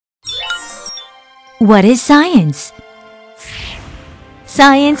What is science?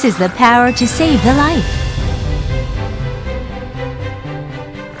 Science is the power to save the life.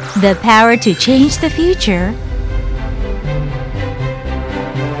 The power to change the future.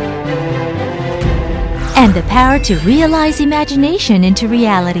 And the power to realize imagination into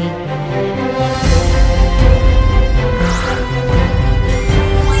reality.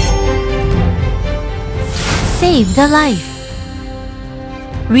 Save the life.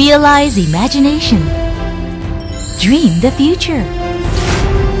 Realize imagination. Dream the future.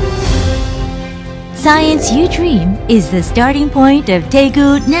 Science You Dream is the starting point of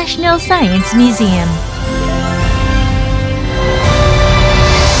Daegu National Science Museum.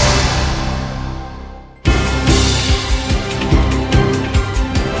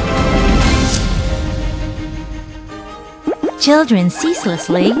 Children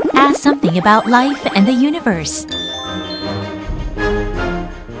ceaselessly ask something about life and the universe.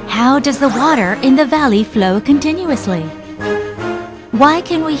 How does the water in the valley flow continuously? Why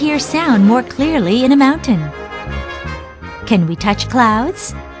can we hear sound more clearly in a mountain? Can we touch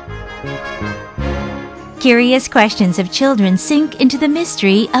clouds? Curious questions of children sink into the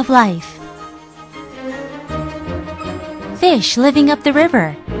mystery of life. Fish living up the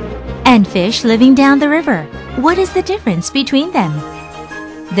river and fish living down the river. What is the difference between them?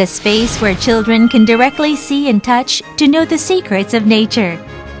 The space where children can directly see and touch to know the secrets of nature.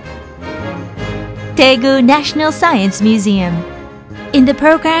 Daegu National Science Museum. In the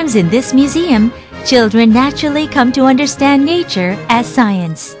programs in this museum, children naturally come to understand nature as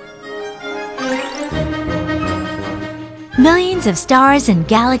science. Millions of stars and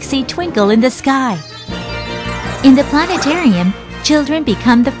galaxies twinkle in the sky. In the planetarium, children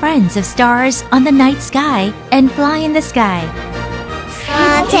become the friends of stars on the night sky and fly in the sky.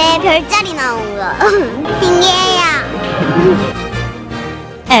 제 별자리 나온 거. 신기해요.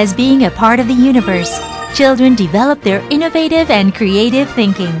 As being a part of the universe, children develop their innovative and creative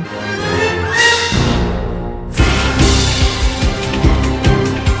thinking.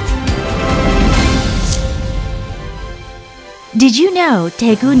 Did you know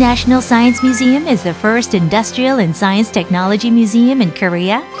Daegu National Science Museum is the first industrial and science technology museum in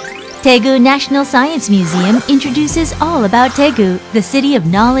Korea? Daegu National Science Museum introduces all about Daegu, the city of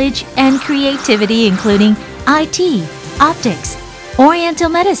knowledge and creativity, including IT, optics, Oriental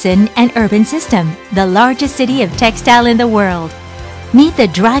medicine, and urban system, the largest city of textile in the world. Meet the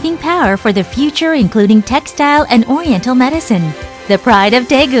driving power for the future, including textile and Oriental medicine. The pride of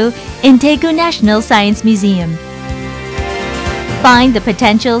Daegu in Daegu National Science Museum. Find the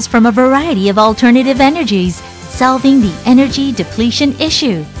potentials from a variety of alternative energies, solving the energy depletion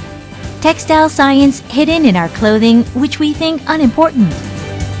issue. Textile science hidden in our clothing, which we think unimportant.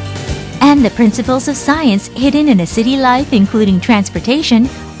 And the principles of science hidden in a city life, including transportation,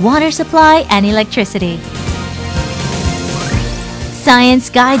 water supply, and electricity.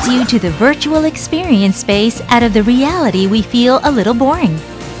 Science guides you to the virtual experience space out of the reality we feel a little boring.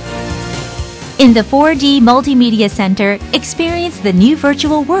 In the 4D Multimedia Center, experience the new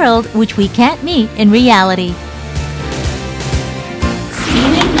virtual world which we can't meet in reality.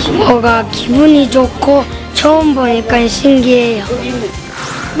 뭐가 기분이 좋고 처음 보니까 신기해요.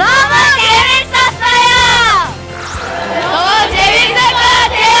 너무 재밌었어요. 더 재밌을 것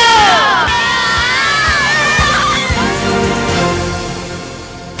같아요.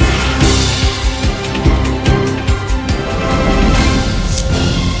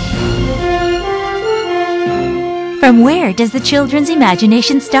 From where does the children's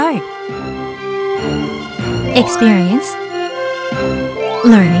imagination start? Experience,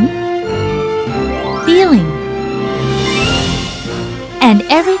 learning, feeling. And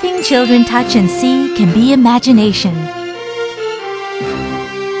everything children touch and see can be imagination.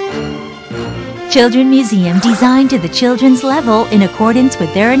 Children Museum, designed to the children's level in accordance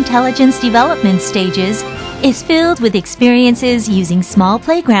with their intelligence development stages, is filled with experiences using small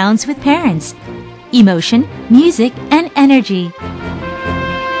playgrounds with parents, emotion, music, and energy.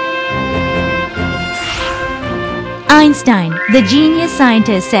 Einstein, the genius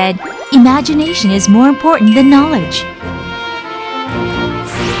scientist, said, "Imagination is more important than knowledge."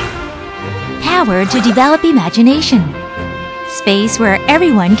 Power to develop imagination. Space where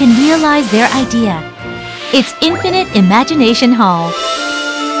everyone can realize their idea. It's Infinite Imagination Hall.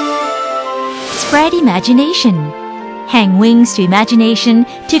 Spread imagination. Hang wings to imagination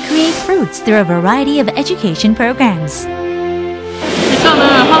to create fruits through a variety of education programs. 일단은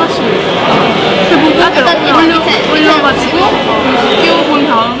하나씩 올려가지고 끼워본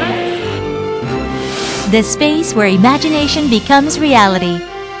다음에 The space where imagination becomes reality.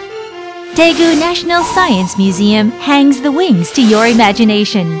 Daegu National Science Museum hangs the wings to your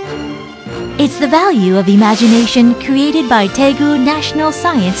imagination. It's the value of imagination created by Daegu National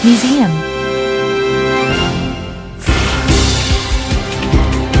Science Museum.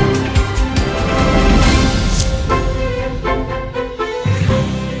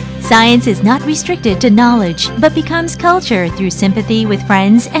 Science is not restricted to knowledge, but becomes culture through sympathy with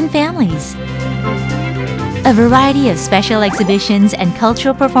friends and families. A variety of special exhibitions and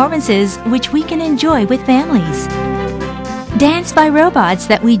cultural performances which we can enjoy with families. Dance by robots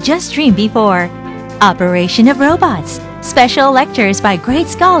that we just dreamed before. Operation of robots. Special lectures by great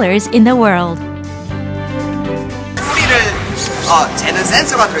scholars in the world. 소리를 재는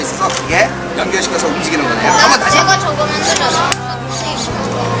센서가 들어있어서 그게 연결시켜서 움직이는 거네요. 한번 다시. 내가 저거 만들어서.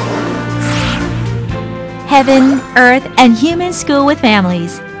 Heaven, Earth, and Human School with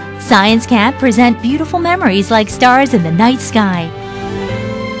Families. Science Camp present beautiful memories like stars in the night sky.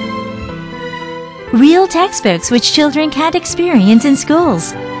 Real textbooks which children can't experience in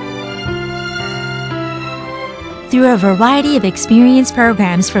schools. Through a variety of experience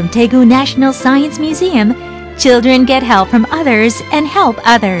programs from Daegu National Science Museum, children get help from others and help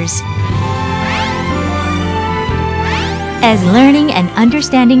others. As learning and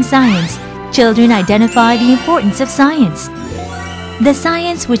understanding science, children identify the importance of science. The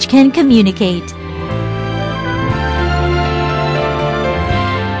science which can communicate.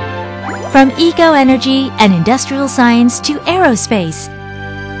 From eco-energy and industrial science to aerospace.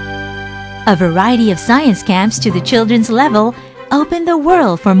 A variety of science camps to the children's level open the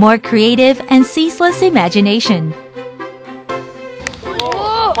world for more creative and ceaseless imagination.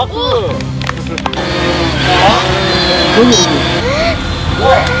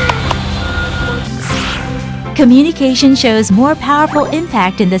 Communication shows more powerful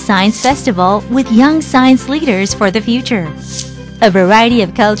impact in the Science Festival with young science leaders for the future. A variety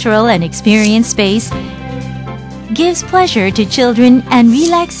of cultural and experience space gives pleasure to children and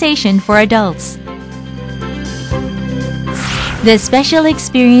relaxation for adults. The special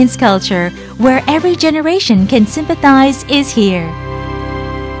experience culture where every generation can sympathize is here.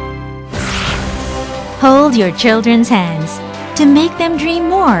 Hold your children's hands to make them dream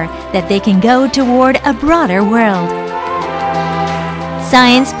more that they can go toward a broader world.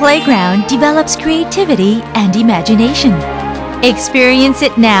 Science Playground develops creativity and imagination. Experience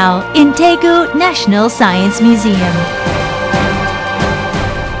it now in Daegu National Science Museum.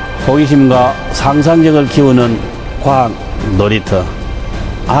 호기심과 상상력을 키우는 과학 놀이터.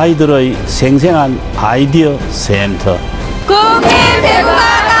 아이들의 생생한 아이디어 센터.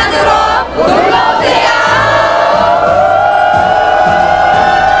 국립대구과학관으로